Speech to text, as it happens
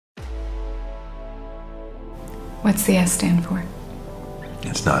What's the S stand for?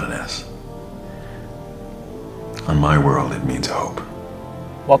 It's not an S. On my world, it means hope.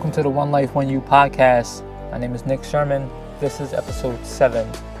 Welcome to the One Life, One You podcast. My name is Nick Sherman. This is episode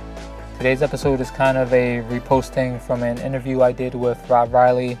 7. Today's episode is kind of a reposting from an interview I did with Rob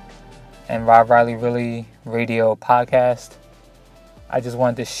Riley and RobRileyReally radio podcast. I just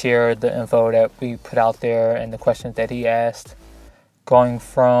wanted to share the info that we put out there and the questions that he asked, going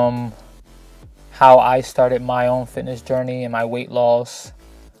from how I started my own fitness journey and my weight loss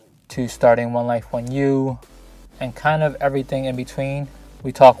to starting One Life, One You, and kind of everything in between.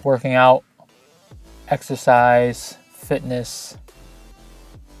 We talk working out, exercise, fitness.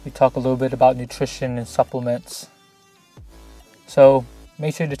 We talk a little bit about nutrition and supplements. So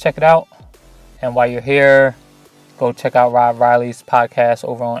make sure to check it out. And while you're here, go check out Rob Riley's podcast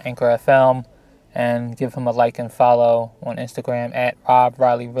over on Anchor FM and give him a like and follow on Instagram at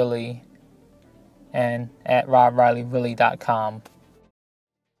RobRileyReally and at RobRileyReally.com.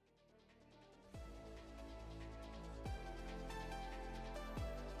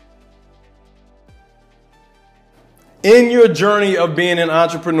 In your journey of being an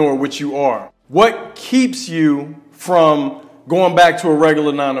entrepreneur, which you are, what keeps you from going back to a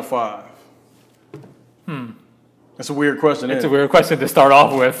regular 9 to 5? That's a weird question. It's a weird question to start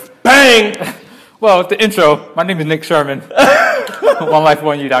off with. Bang! Well, the intro, my name is Nick Sherman.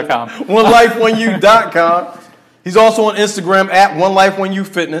 OneLifeOneYou.com. OneLifeOneYou.com. He's also on Instagram at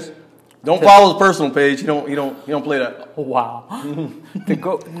OneLifeOneYouFitness. Don't follow his personal page. He don't play that. Wow.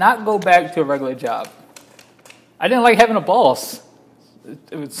 Not go back to a regular job. I didn't like having a boss.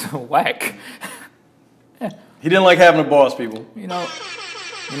 It was so whack. He didn't like having a boss, people. You know,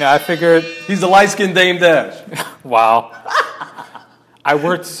 I figured. He's the light-skinned Dame Dash. Wow. I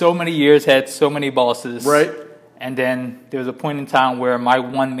worked so many years, had so many bosses. Right. And then there was a point in time where my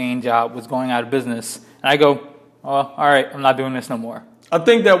one main job was going out of business. And I go, oh, all right, I'm not doing this no more. I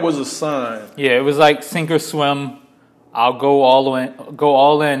think that was a sign. Yeah, it was like sink or swim. I'll go all in,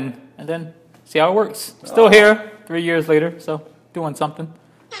 and then see how it works. Still here 3 years later, so doing something.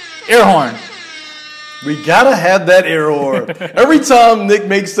 Air horn. We gotta have that air horn. Every time Nick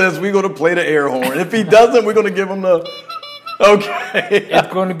makes sense, we're gonna play the air horn. If he doesn't, we're gonna give him the. Okay. It's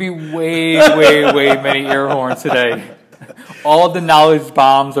going to be way many air horns today. All the knowledge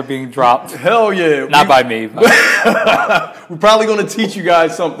bombs are being dropped. Hell yeah. Not by me. We're probably going to teach you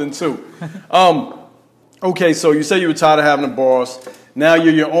guys something too. Okay, so you say you were tired of having a boss. Now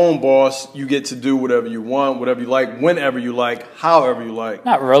you're your own boss. You get to do whatever you want, whatever you like, whenever you like, however you like.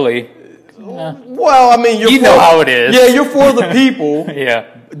 Not really. Well, I mean, you know how it is. Yeah, you're for the people. Yeah.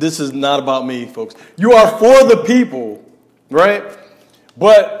 This is not about me, folks. You are for the people. Right?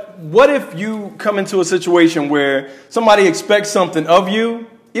 But what if you come into a situation where somebody expects something of you,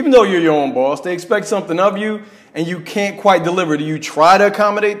 even though you're your own boss, they expect something of you and you can't quite deliver? Do you try to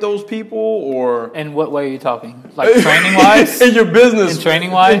accommodate those people, or? In what way are you talking? Like training-wise? In your business. In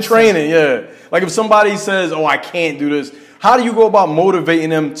training-wise? In training, yeah. Like if somebody says, oh, I can't do this, how do you go about motivating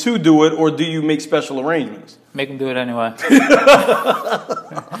them to do it, or do you make special arrangements? Make them do it anyway.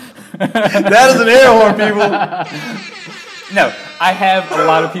 That is an air horn, people. No, I have a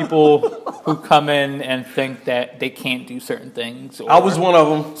lot of people who come in and think that they can't do certain things. I was one of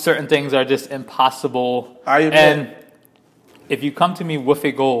them. Certain things are just impossible. I admit. And if you come to me with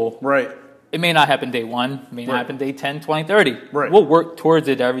a goal, right, it may not happen day 1, it may not happen day 10, 20, 30. Right. We'll work towards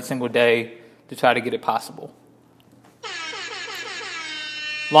it every single day to try to get it possible.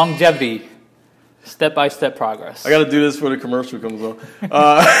 Longevity. Step-by-step progress. I got to do this before the commercial comes on,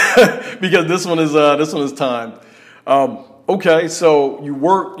 because this one is timed. Okay, so you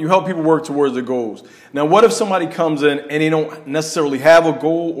help people work towards their goals. Now, what if somebody comes in and they don't necessarily have a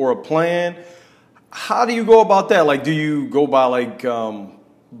goal or a plan? How do you go about that? Like, do you go by like kind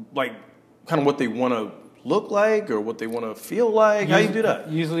of what they want to look like or what they want to feel like? How do you do that?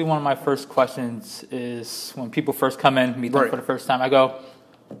 Usually, one of my first questions is when people first come in, meet them for the first time. I go,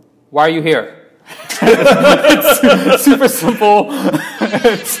 "Why are you here?" It's super simple.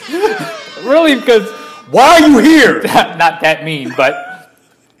 It's really because. Why are you here? Not that mean, but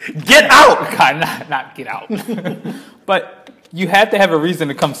get out. Not get out. But you have to have a reason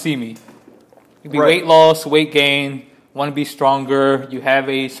to come see me. It could be weight loss, weight gain, want to be stronger. You have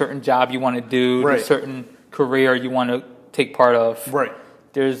a certain job you want to do, a certain career you want to take part of. Right.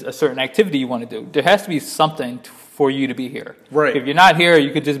 There's a certain activity you want to do. There has to be something for you to be here. Right. If you're not here,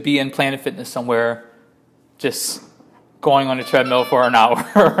 you could just be in Planet Fitness somewhere, just going on a treadmill for an hour.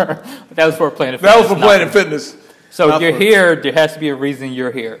 That was for Planet Fitness. That was for Planet Fitness. So if you're here, there has to be a reason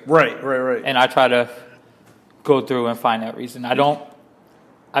you're here. Right. And I try to go through and find that reason. I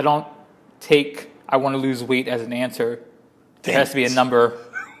I want to lose weight as an answer. There has to be a number.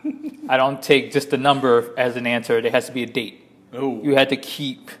 I don't take just a number as an answer. There has to be a date. Oh. You had to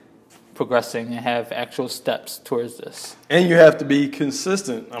keep progressing and have actual steps towards this. And you have to be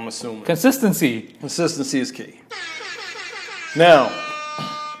consistent, I'm assuming. Consistency. Consistency is key. Now,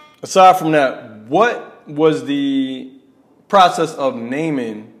 aside from that, what was the process of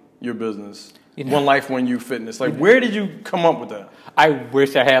naming your business? One Life, One You Fitness. Like, where did you come up with that? I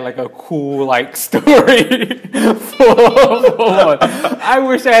wish I had like a cool like story. I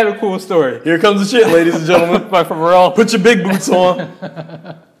wish I had a cool story. Here comes the shit, ladies and gentlemen. But for real, Put your big boots on.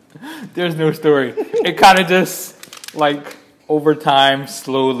 there's no story. It kind of just like over time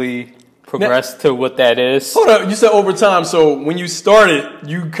slowly progressed to what that is. Hold up, you said over time, so when you started,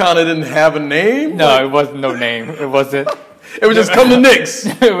 you kind of didn't have a name? No, it wasn't no name. It wasn't. It was just come to Nick's.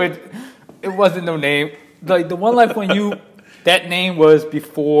 It wasn't no name. Like the One Life When You, that name was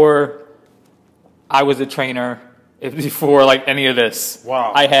before I was a trainer. It was before like any of this.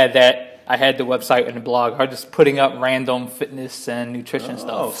 Wow. I had that. I had the website and the blog. I was just putting up random fitness and nutrition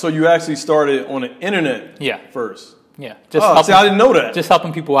stuff. Oh, so you actually started on the internet first? Yeah. See, I didn't know that. Just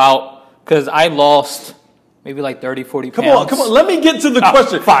helping people out because I lost maybe like 30, 40 pounds. Come on. Let me get to the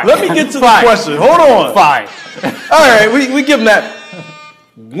question. Fine. Let me get to the question. Hold on. Fine. All right, we give them that.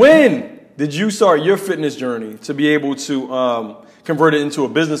 When did you start your fitness journey to be able to convert it into a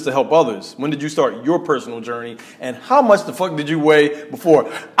business to help others? When did you start your personal journey? And how much the fuck did you weigh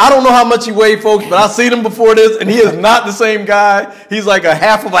before? I don't know how much he weighed, folks, but I've seen him before this, and he is not the same guy. He's like a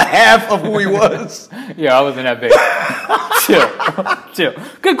half of who he was. Yeah, I wasn't that big. Chill.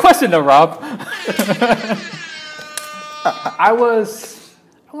 Good question, though, Rob. I want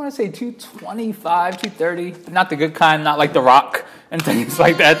to say 225, 230, but not the good kind, not like The Rock and things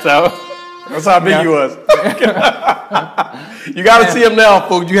like that, so. That's how big he was. You got to see him now,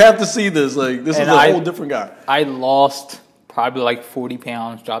 folks. You have to see this. Like, this is a whole different guy. I lost probably like 40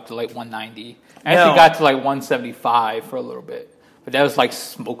 pounds, dropped to like 190. I actually got to like 175 for a little bit. But that was like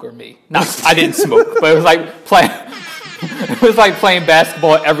smoker me. I didn't smoke, but it was like playing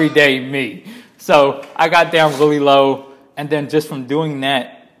basketball every day me. So I got down really low, and then just from doing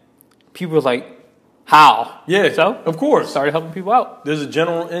that, people were like, how? Yeah, so of course. Started helping people out. There's a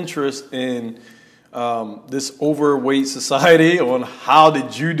general interest in this overweight society on how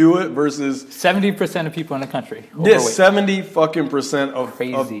did you do it versus 70% of people in the country. Yes, 70% of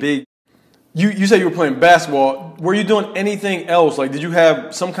big. You said you were playing basketball. Were you doing anything else? Like, did you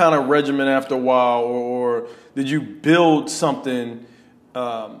have some kind of regimen after a while, or did you build something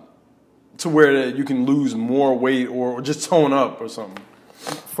to where you can lose more weight or just tone up or something?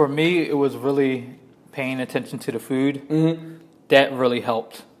 For me, it was really paying attention to the food. Mm-hmm. That really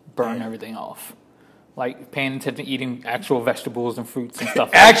helped burn everything off. Like paying attention to eating actual vegetables and fruits and stuff.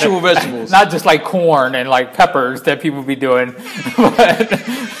 Actual vegetables. Not just like corn and like peppers that people be doing. But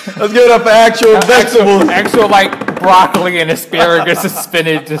let's give it up for actual vegetables. Actual like broccoli and asparagus and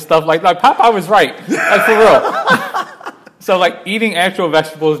spinach and stuff like that. Popeye was right. Like for real. So like eating actual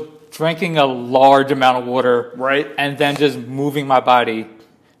vegetables, drinking a large amount of water. Right. And then just moving my body.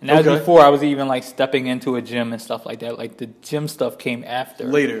 And that was before I was even like stepping into a gym and stuff like that. Like the gym stuff came after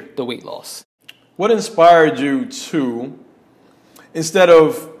later the weight loss. What inspired you to, instead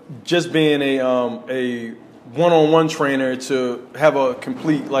of just being a one-on-one trainer, to have a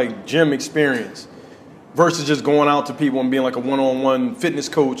complete like gym experience versus just going out to people and being like a one-on-one fitness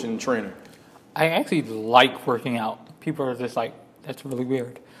coach and trainer? I actually like working out. People are just like, that's really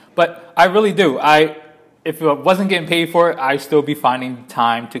weird. But I really do. If I wasn't getting paid for it, I'd still be finding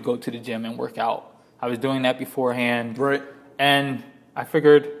time to go to the gym and work out. I was doing that beforehand. Right. And I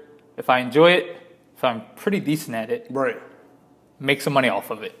figured if I enjoy it, if I'm pretty decent at it, right, make some money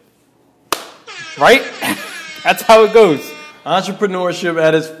off of it. Right? That's how it goes. Entrepreneurship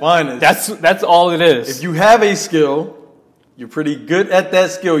at its finest. That's all it is. If you have a skill, you're pretty good at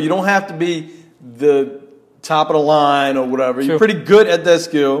that skill. You don't have to be the top of the line or whatever. True. You're pretty good at that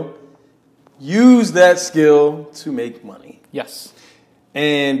skill. Use that skill to make money. Yes.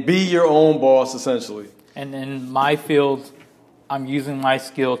 And be your own boss, essentially. And in my field, I'm using my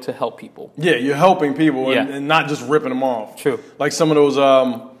skill to help people. Yeah, you're helping people and not just ripping them off. True. Like some of those...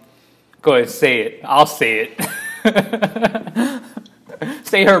 Go ahead, say it. I'll say it.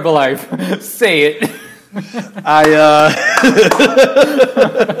 Say Herbalife. Say it.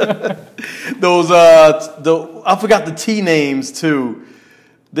 I forgot the tea names, too.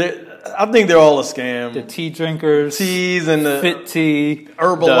 I think they're all a scam. The tea drinkers. Teas and the... Fit tea.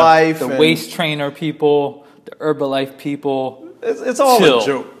 Herbalife. The waist trainer people. The Herbalife people. It's all a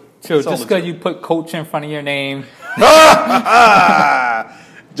joke. Chill. Just because you put coach in front of your name.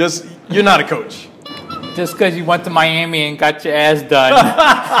 Just, you're not a coach. Just because you went to Miami and got your ass done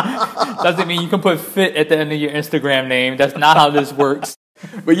doesn't mean you can put fit at the end of your Instagram name. That's not how this works.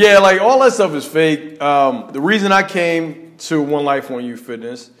 But yeah, like all that stuff is fake. The reason I came to One Life One You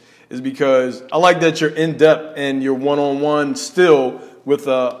Fitness is because I like that you're in depth and you're one-on-one still with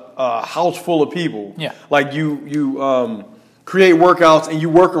a house full of people. Yeah. Like you create workouts and you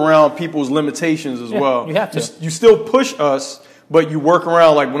work around people's limitations as well. You have to. You still push us, but you work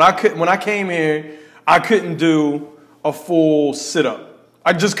around. Like when I came here, I couldn't do a full sit-up.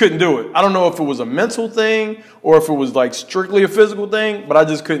 I just couldn't do it. I don't know if it was a mental thing or if it was like strictly a physical thing, but I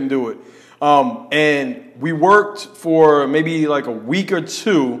just couldn't do it. And we worked for maybe like a week or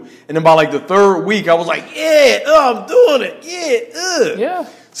two, and then by like the third week, I was like, I'm doing it. Yeah.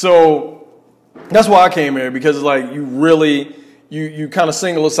 So that's why I came here, because it's like you really, you kind of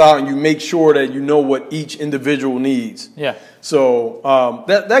single us out and you make sure that you know what each individual needs. Yeah. So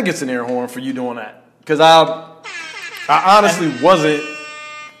that gets an air horn for you doing that, because I honestly wasn't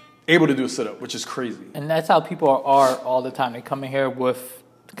able to do a sit-up, which is crazy. And that's how people are all the time. They come in here with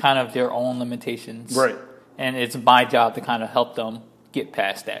kind of their own limitations. Right. And it's my job to kind of help them get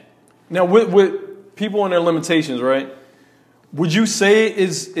past that. Now, with people and their limitations, right, would you say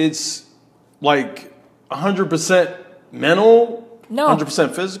it's like 100% mental? No.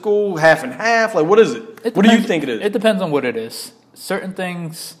 100% physical? Half and half? Like, what is it? What do you think it is? It depends on what it is. Certain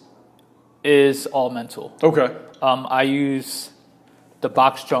things is all mental. Okay. I use the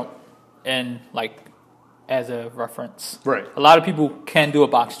box jump as a reference. Right. A lot of people can do a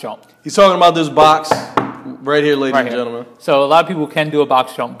box jump. He's talking about this box right here, ladies and gentlemen. So a lot of people can do a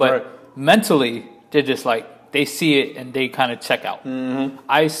box jump, but Right. mentally, they're just like, they see it and they kind of check out. Mm-hmm.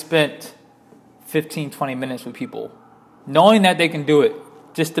 I spent 15, 20 minutes with people, knowing that they can do it,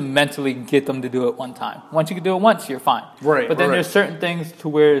 just to mentally get them to do it one time. Once you can do it once, you're fine. Right. But then right. there's certain things to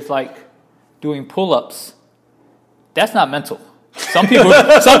where it's like doing pull-ups. That's not mental. Some people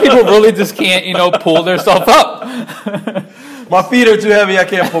really just can't, pull themselves up. My feet are too heavy. I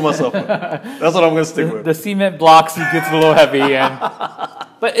can't pull myself up. That's what I'm going to stick with. The cement blocks, it gets a little heavy,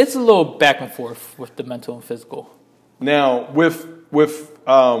 but it's a little back and forth with the mental and physical. Now,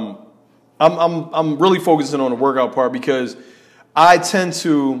 I'm really focusing on the workout part, because I tend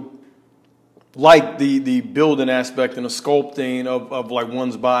to like the building aspect and the sculpting of like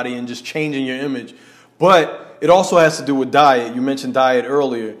one's body and just changing your image. But it also has to do with diet. You mentioned diet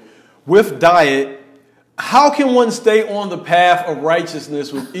earlier. With diet, how can one stay on the path of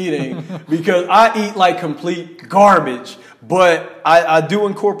righteousness with eating? Because I eat like complete garbage, but I do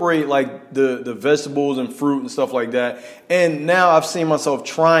incorporate like the vegetables and fruit and stuff like that. And now I've seen myself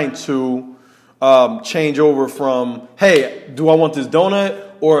trying to change over from, hey, do I want this donut?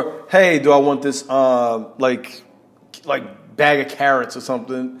 Or, hey, do I want this like bag of carrots or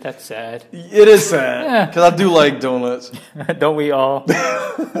something? That's sad. It is sad, because I do like donuts. Don't we all?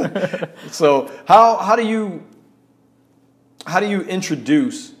 So how do you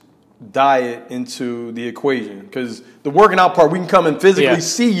introduce diet into the equation? Because the working out part, we can come and physically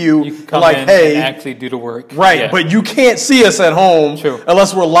see you can come like, in hey, and actually do the work. right? Yeah. But you can't see us at home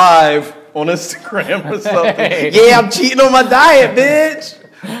unless we're live on Instagram or something. Hey. Yeah, I'm cheating on my diet, bitch.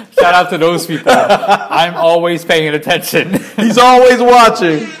 Shout out to those people. I'm always paying attention. He's always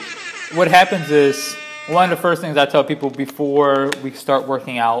watching. What happens is, one of the first things I tell people before we start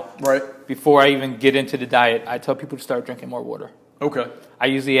working out, right? Before I even get into the diet, I tell people to start drinking more water. Okay. I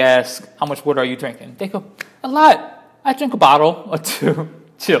usually ask, how much water are you drinking? They go, a lot. I drink a bottle or two.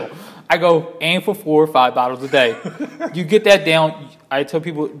 Chill. I go, aim for 4 or 5 bottles a day. You get that down. I tell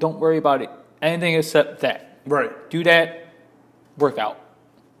people, don't worry about it. Anything except that. Right. Do that. Work out.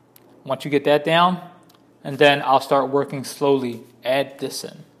 Once you get that down, and then I'll start working slowly. Add this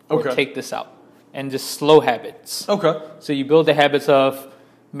in. Or take this out. And just slow habits. Okay. So you build the habits of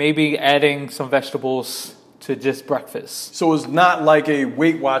maybe adding some vegetables to just breakfast. So it's not like a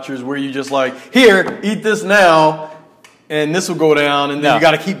Weight Watchers where you just like, here, eat this now, and this will go down, and then you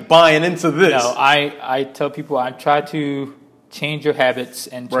got to keep buying into this. No, I tell people I try to change your habits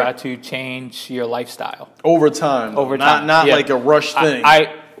and try to change your lifestyle. Over time. Not like a rush thing.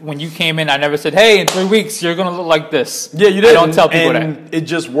 When you came in, I never said, hey, in 3 weeks, you're going to look like this. Yeah, you did. I don't tell people that. It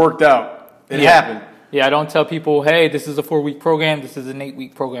just worked out. It happened. Yeah, I don't tell people, hey, this is a 4-week program. This is an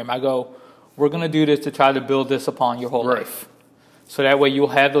 8-week program. I go, we're going to do this to try to build this upon your whole life. So that way you'll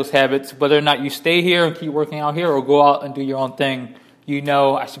have those habits. Whether or not you stay here and keep working out here or go out and do your own thing, you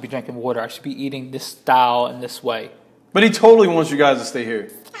know I should be drinking water. I should be eating this style and this way. But he totally wants you guys to stay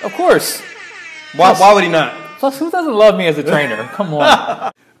here. Of course. Why would he not? Plus, who doesn't love me as a trainer? Come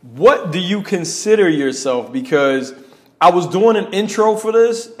on. What do you consider yourself? Because I was doing an intro for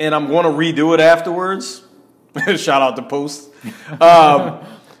this, and I'm going to redo it afterwards. Shout out to Post.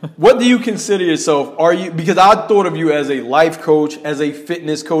 What do you consider yourself? Are you, because I thought of you as a life coach, as a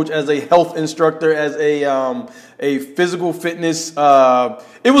fitness coach, as a health instructor, as a physical fitness.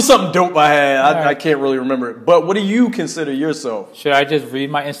 It was something dope I had. I can't really remember it. But what do you consider yourself? Should I just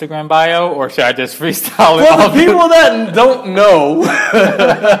read my Instagram bio, or should I just freestyle it? For the people that don't know,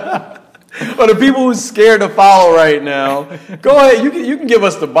 or the people who's scared to follow right now, go ahead. You can give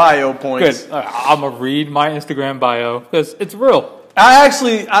us the bio points. Good. I'm gonna read my Instagram bio because it's real.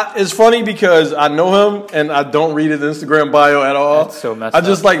 It's funny because I know him and I don't read his Instagram bio at all. That's so messed I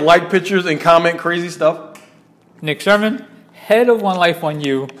just like pictures and comment crazy stuff. Nick Sherman, head of One Life, One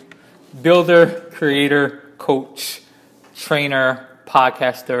You, builder, creator, coach, trainer,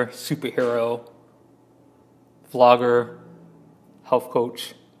 podcaster, superhero, vlogger, health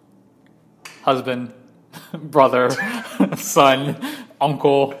coach, husband, brother, son,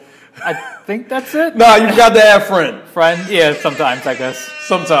 uncle. I think that's it. No, you've got to have friend. Friend? Yeah, sometimes, I guess.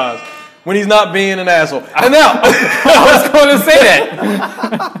 Sometimes. When he's not being an asshole. And now, I was going to say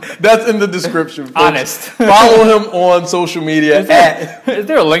that. That's in the description. Folks. Honest. Follow him on social media. Is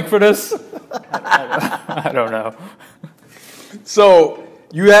there a link for this? I don't know. So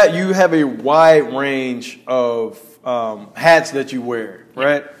you have a wide range of hats that you wear,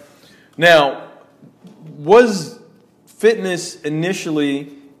 right? Now, was fitness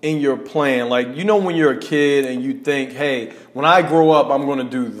initially in your plan? Like, when you're a kid and you think, hey, when I grow up, I'm going to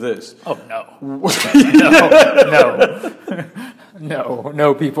do this. Oh, no.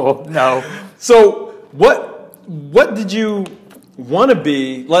 No, people, no. So what did you want to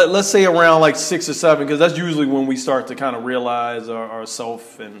be, let's say around like 6 or 7, because that's usually when we start to kind of realize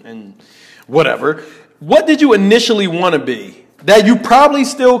ourself and whatever. What did you initially want to be that you probably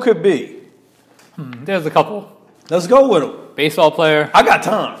still could be? There's a couple. Let's go with them. Baseball player. I got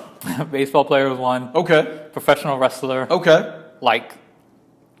time. Baseball player was one. Okay. Professional wrestler. Okay. Like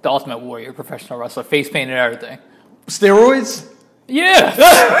the Ultimate Warrior, professional wrestler, face paint and everything. Steroids? Yeah.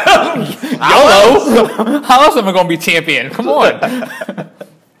 YOLO. How else am I going to be champion? Come on.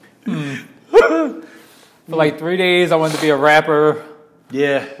 For like 3 days, I wanted to be a rapper.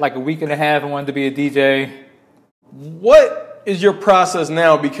 Yeah. Like a week and a half, I wanted to be a DJ. What is your process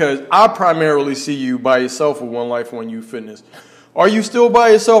now? Because I primarily see you by yourself with One Life, One You Fitness. Are you still by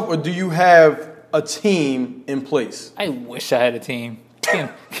yourself, or do you have a team in place? I wish I had a team.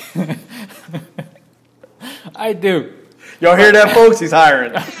 I do. Y'all hear that, folks? He's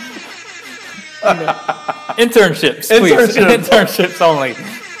hiring. Internships, please. Internships only.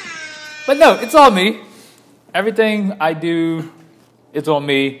 But no, it's all me. Everything I do, it's on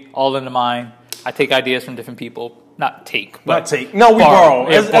me, all in the mind. I take ideas from different people. Not take, but not take. No, we borrow.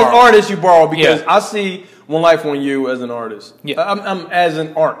 Yeah, as artists, you borrow, because yeah. I see One Life, One You as an artist. Yeah. I'm as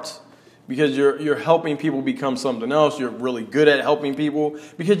an art, because you're helping people become something else. You're really good at helping people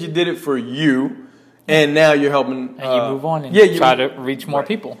because you did it for you, and now you're helping. And you move on and try to reach more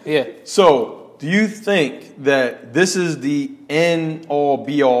people. Yeah. So, do you think that this is the end all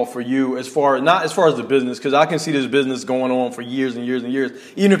be all for you, not as far as the business? Because I can see this business going on for years and years and years,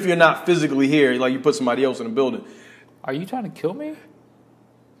 even if you're not physically here, like you put somebody else in the building. Are you trying to kill me?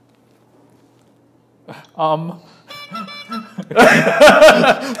 Help!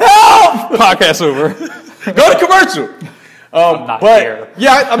 Podcast over. Go to commercial. I'm not but here.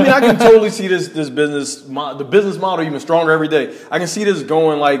 Yeah, I mean, I can totally see this business, the business model even stronger every day. I can see this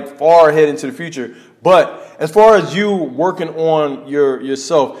going like far ahead into the future. But as far as you working on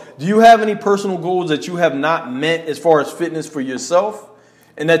yourself, do you have any personal goals that you have not met as far as fitness for yourself,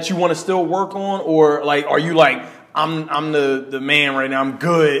 and that you want to still work on, or like, are you like, I'm the man right now, I'm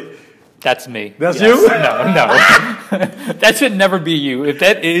good? That's me. That's yes. you? No. That should never be you. If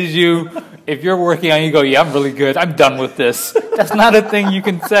that is you, if you're working on, you go, yeah, I'm really good, I'm done with this. That's not a thing you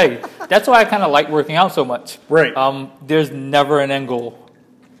can say. That's why I kind of like working out so much. Right. There's never an end goal.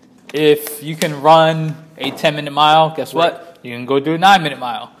 If you can run a 10-minute mile, guess what? Right. You can go do a 9-minute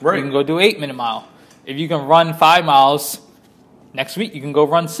mile. Right. You can go do an 8-minute mile. If you can run 5 miles, next week you can go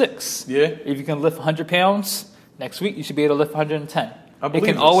run 6. Yeah. If you can lift 100 pounds, next week you should be able to lift 110. It can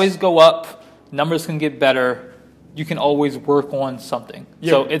this. always go up. Numbers can get better. You can always work on something.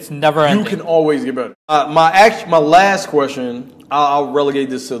 Yeah. So it's never ending. You can always get better. My last question, I'll relegate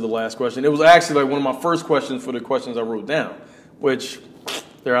this to the last question. It was actually like one of my first questions for the questions I wrote down, which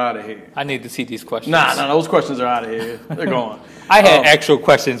they're out of here. I need to see these questions. Nah, those questions are out of here. They're gone. I had actual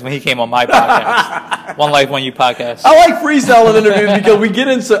questions when he came on my podcast. One Life, One You podcast. I like freestyling interviews because we get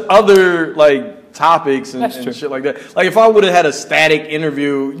into other like topics and true. shit like that. Like if I would have had a static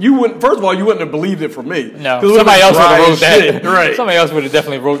interview, you wouldn't. First of all, you wouldn't have believed it from me. No, somebody else would have wrote that. Right. Somebody else would have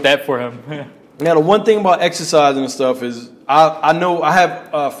definitely wrote that for him. Now, the one thing about exercising and stuff is I know I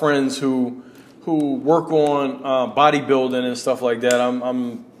have friends who work on bodybuilding and stuff like that.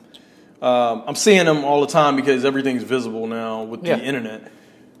 I'm seeing them all the time because everything's visible now with the internet.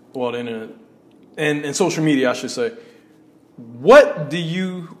 Well, the internet and social media, I should say. What do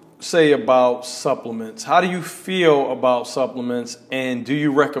you say about supplements? How do you feel about supplements, and do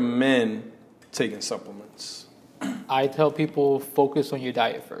you recommend taking supplements? I tell people focus on your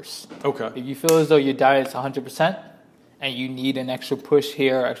diet first. Okay. If you feel as though your diet's 100% and you need an extra push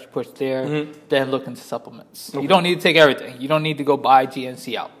here, extra push there, then look into supplements. Okay. You don't need to take everything. You don't need to go buy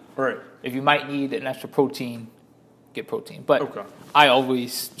GNC out. Right. If you might need an extra protein, get protein. But I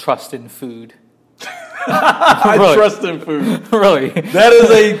always trust in food. I trust in food. Really. That is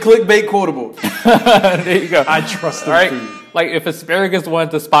a clickbait quotable. There you go. I trust in food. Like if asparagus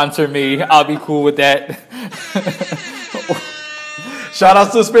wanted to sponsor me, I'll be cool with that. Shout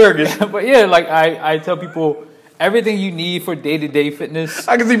out to asparagus. But yeah, like I tell people everything you need for day-to-day fitness.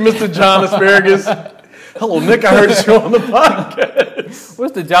 I can see Mr. John Asparagus. Hello, Nick. I heard you on the podcast.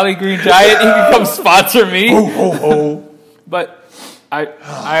 What's the Jolly Green Giant? He can come sponsor me. Ho, ho, ho. But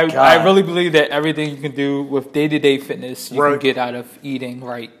I really believe that everything you can do with day-to-day fitness, you can get out of eating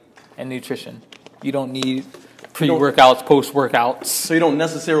right and nutrition. You don't need pre-workouts, post-workouts. So you don't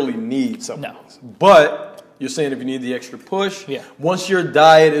necessarily need supplements. No. But you're saying if you need the extra push, once your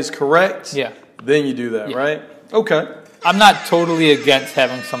diet is correct, then you do that, right? Okay. I'm not totally against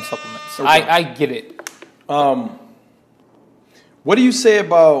having some supplements. Okay. I get it. What do you say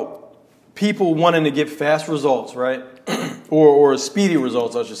about people wanting to get fast results, right? or speedy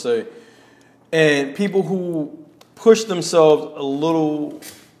results, I should say. And people who push themselves a little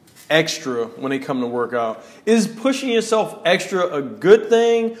extra when they come to work out. Is pushing yourself extra a good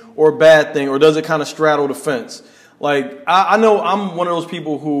thing or a bad thing, or does it kind of straddle the fence? Like, I know I'm one of those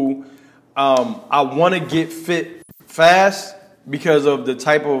people who I want to get fit fast because of the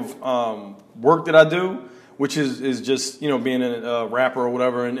type of work that I do, which is just, being a rapper or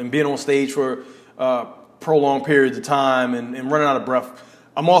whatever and being on stage for prolonged periods of time and running out of breath.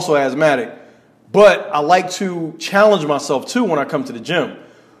 I'm also asthmatic, but I like to challenge myself too when I come to the gym.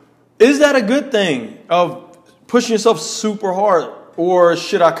 Is that a good thing of pushing yourself super hard, or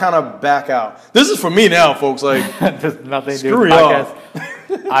should I kind of back out? This is for me now, folks. Like, there's nothing to do with the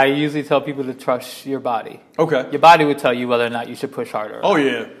podcast. I usually tell people to trust your body. Okay. Your body would tell you whether or not you should push harder. Oh,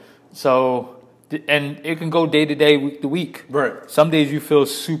 yeah. So, and it can go day to day, week to week. Right. Some days you feel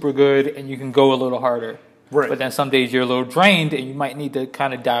super good and you can go a little harder. Right. But then some days you're a little drained and you might need to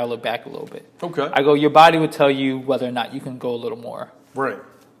kind of dial it back a little bit. Okay. I go, your body would tell you whether or not you can go a little more. Right.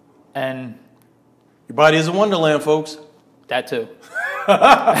 And your body is a wonderland, folks. That too.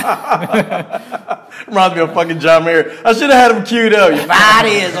 Reminds me of fucking John Mayer. I should have had him queued up. Your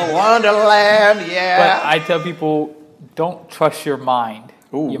body is a wonderland, yeah. But I tell people, don't trust your mind.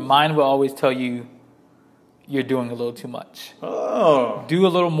 Ooh. Your mind will always tell you you're doing a little too much. Oh. Do a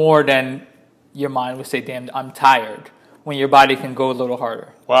little more than your mind would say, damn, I'm tired, when your body can go a little harder.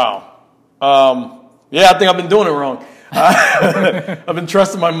 Wow. Yeah, I think I've been doing it wrong. I've been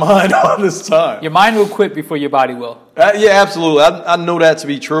trusting my mind all this time. Your mind will quit before your body will. Yeah, absolutely. I know that to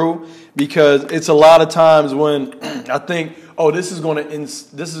be true because it's a lot of times when I think, oh, this is going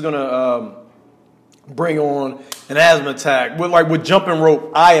to bring on an asthma attack. With jumping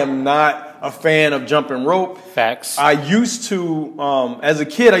rope, I am not a fan of jumping rope. Facts. I used to, as a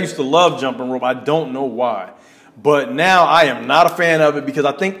kid, I used to love jumping rope. I don't know why. But now I am not a fan of it because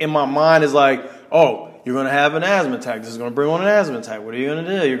I think in my mind is like, oh, you're going to have an asthma attack. This is going to bring on an asthma attack. What are you going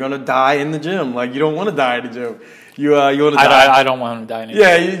to do? You're going to die in the gym. Like, you don't want to die in the gym. You want to die. I don't want to die in the gym.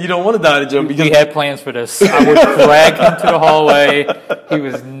 Yeah, you don't want to die in the gym. We had plans for this. I would drag him to the hallway. He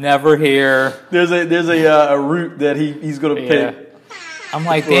was never here. There's a route that he's going to pick. I'm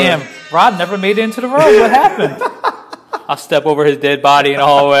like, damn, Rob never made it into the room. What happened? I'll step over his dead body in the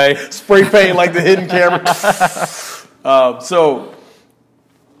hallway. Spray paint like the hidden camera. So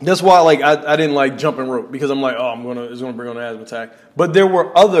that's why I didn't like jumping rope because I'm like, oh, it's gonna bring on an asthma attack. But there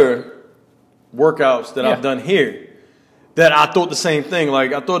were other workouts that I've done here that I thought the same thing.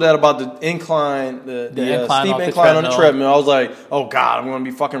 Like I thought that about the incline, the steep incline on the treadmill. I was like, oh God, I'm gonna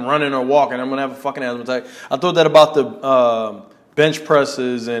be fucking running or walking. I'm gonna have a fucking asthma attack. I thought that about the bench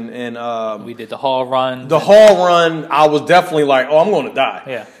presses and we did the hall run. The hall run, I was definitely like, oh, I'm going to die.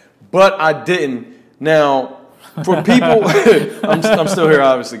 Yeah. But I didn't. Now, for people, I'm still here,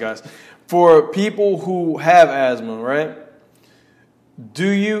 obviously, guys. For people who have asthma, right? Do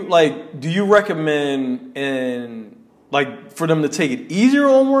you recommend for them to take it easier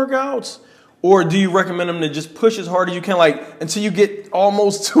on workouts? Or do you recommend them to just push as hard as you can, until you get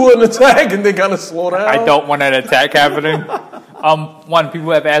almost to an attack and then kind of slow down? I don't want an attack happening. One, people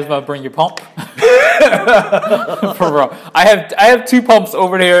who have asthma, bring your pump. For real. I have 2 pumps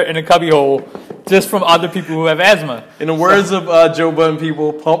over there in a cubby hole just from other people who have asthma. In the words of Joe Budden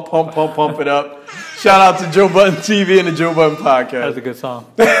people, pump, pump, pump, pump it up. Shout out to Joe Budden TV and the Joe Budden podcast. That was a good song.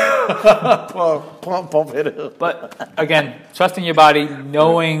 Pump, pump, pump it up. But again, trusting your body,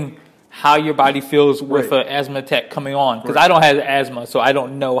 knowing how your body feels with an asthma attack coming on. Because I don't have asthma, so I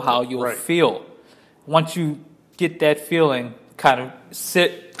don't know how you'll feel. Once you get that feeling, kind of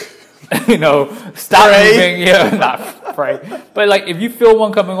sit, stop moving. Yeah, not pray. But if you feel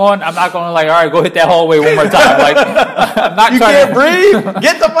one coming on, I'm not going to all right, go hit that hallway one more time. I'm not trying to breathe.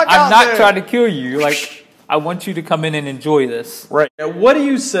 Get the fuck out I'm not trying to kill you. I want you to come in and enjoy this. Right. Now, what do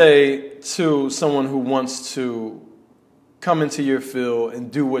you say to someone who wants to come into your field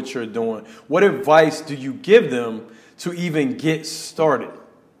and do what you're doing? What advice do you give them to even get started?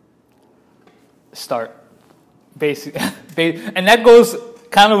 Start. Basically. And that goes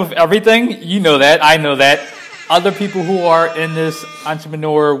kind of with everything. You know that. I know that. Other people who are in this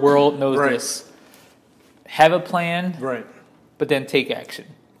entrepreneur world knows this. Have a plan. Right. But then take action.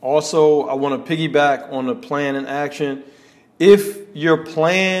 Also, I want to piggyback on the plan and action. If your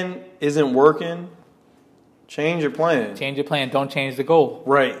plan isn't working, change your plan. Change your plan. Don't change the goal.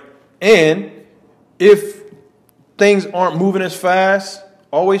 Right. And if things aren't moving as fast,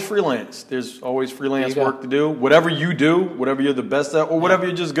 always freelance. There's always freelance work to do. Whatever you do, whatever you're the best at, or whatever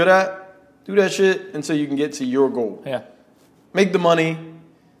you're just good at, do that shit until you can get to your goal. Yeah. Make the money,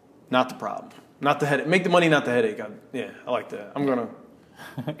 not the problem. Not the headache. Make the money, not the headache. I like that. I'm going to...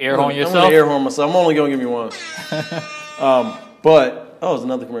 air horn yourself? I'm going to air horn myself. I'm only going to give me one. It's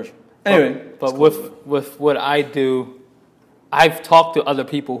another commercial. Anyway. But with what I do, I've talked to other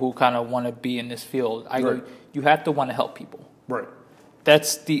people who kind of want to be in this field. Go, you have to want to help people. Right.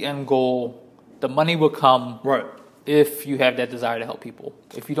 That's the end goal. The money will come if you have that desire to help people.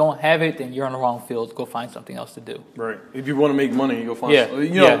 If you don't have it, then you're in the wrong field. Go find something else to do. Right. If you want to make money, you go find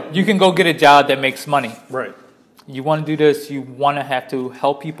something. You can go get a job that makes money. Right. You want to do this, you want to have to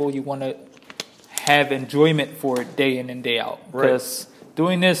help people, you want to have enjoyment for it day in and day out. Because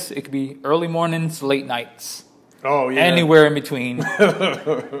doing this, it could be early mornings, late nights. Oh, yeah. Anywhere in between.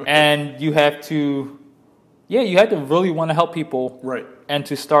 And you have to, you have to really want to help people. Right. And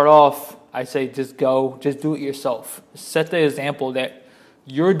to start off, I say just go, just do it yourself. Set the example that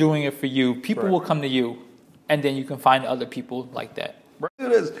you're doing it for you. People will come to you, and then you can find other people like that. Right.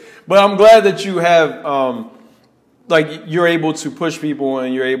 It is. But I'm glad that you have... you're able to push people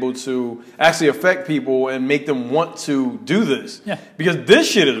and you're able to actually affect people and make them want to do this. Yeah. Because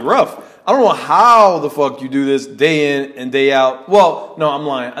this shit is rough. I don't know how the fuck you do this day in and day out. Well, no, I'm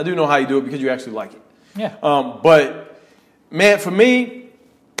lying. I do know how you do it because you actually like it. Yeah. But, man, for me,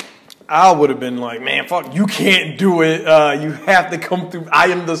 I would have been like, man, fuck, you can't do it. You have to come through. I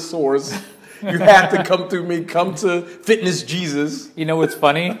am the source. You have to come through me. Come to Fitness Jesus. You know what's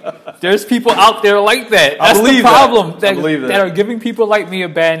funny? There's people out there like that. That's the problem. That are giving people like me a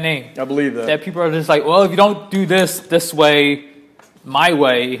bad name. I believe that. That people are just like, well, if you don't do this way, my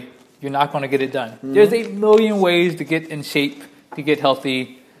way, you're not going to get it done. Mm-hmm. There's 8 million ways to get in shape, to get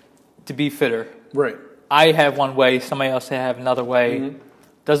healthy, to be fitter. Right. I have one way. Somebody else have another way. Mm-hmm.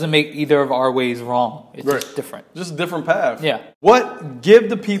 Doesn't make either of our ways wrong. It's just different. Just a different path. Yeah. Give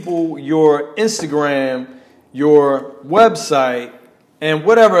the people your Instagram, your website, and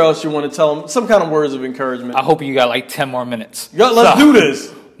whatever else you want to tell them. Some kind of words of encouragement. I hope you got like 10 more minutes. Let's do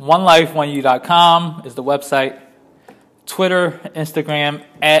this. OneLifeOneU.com is the website. Twitter, Instagram,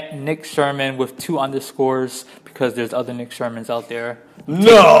 at Nick Sherman with 2 underscores because there's other Nick Shermans out there.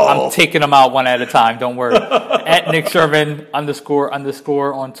 I'm taking them out one at a time. Don't worry. At Nick Sherman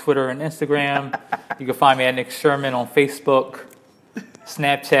 __ on Twitter and Instagram. You can find me at Nick Sherman on Facebook,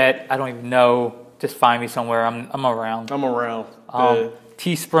 Snapchat. I don't even know. Just find me somewhere. I'm around.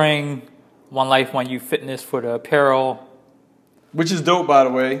 Teespring, One Life One You Fitness for the apparel, which is dope, by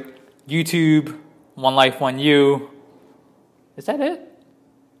the way. YouTube, One Life One You. Is that it?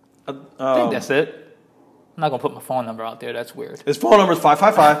 I think that's it. I'm not going to put my phone number out there. That's weird. His phone number is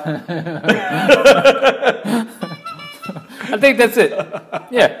 555. I think that's it.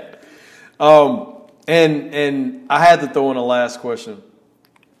 Yeah. And I had to throw in a last question.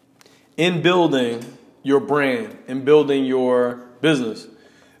 In building your brand, in building your business,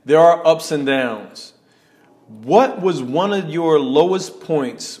 there are ups and downs. What was one of your lowest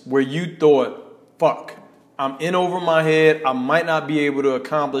points where you thought, fuck, I'm in over my head. I might not be able to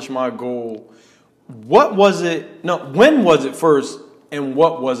accomplish my goal. What was it? No, when was it first? And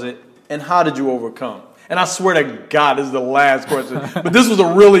what was it? And how did you overcome? And I swear to God, this is the last question. But this was a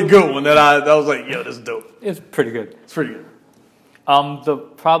really good one that I was like, yo, this is dope. It's pretty good. It's pretty good.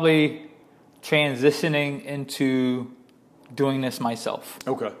 Probably transitioning into doing this myself.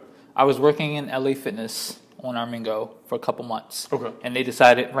 Okay. I was working in LA Fitness on Armingo for a couple months. Okay. And they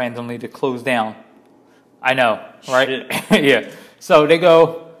decided randomly to close down. I know, right? Shit. Yeah. So they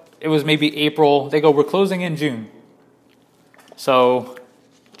go, it was maybe April. They go, we're closing in June. So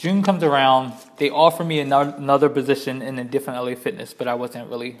June comes around. They offer me another position in a different LA Fitness, but I wasn't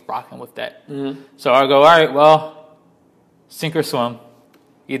really rocking with that. Mm-hmm. So I go, all right, well, sink or swim.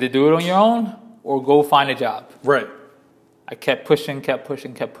 Either do it on your own or go find a job. Right. I kept pushing. Get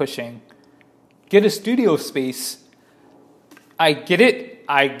a studio space. I get it.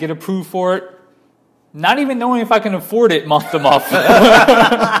 I get approved for it. Not even knowing if I can afford it month to month.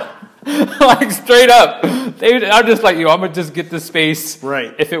 Like straight up. I'm just like, I'm going to just get the space.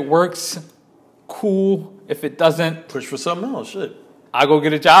 Right. If it works, cool. If it doesn't, push for something else. Shit. I go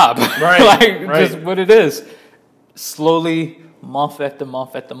get a job. Right. Like right. Just what it is. Slowly, month after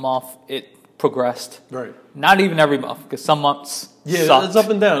month, it progressed. Right. Not even every month, because some months sucked. It's up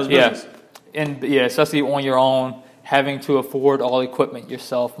and down. It's business. And especially on your own, having to afford all equipment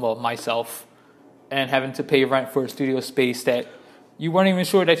yourself, myself, and having to pay rent for a studio space that you weren't even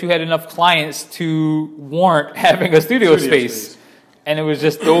sure that you had enough clients to warrant having a studio space. And it was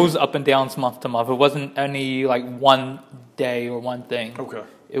just those up and downs month to month. It wasn't any like one day or one thing. Okay.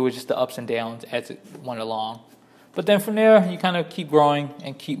 It was just the ups and downs as it went along. But then from there, you kind of keep growing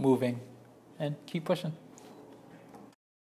and keep moving and keep pushing.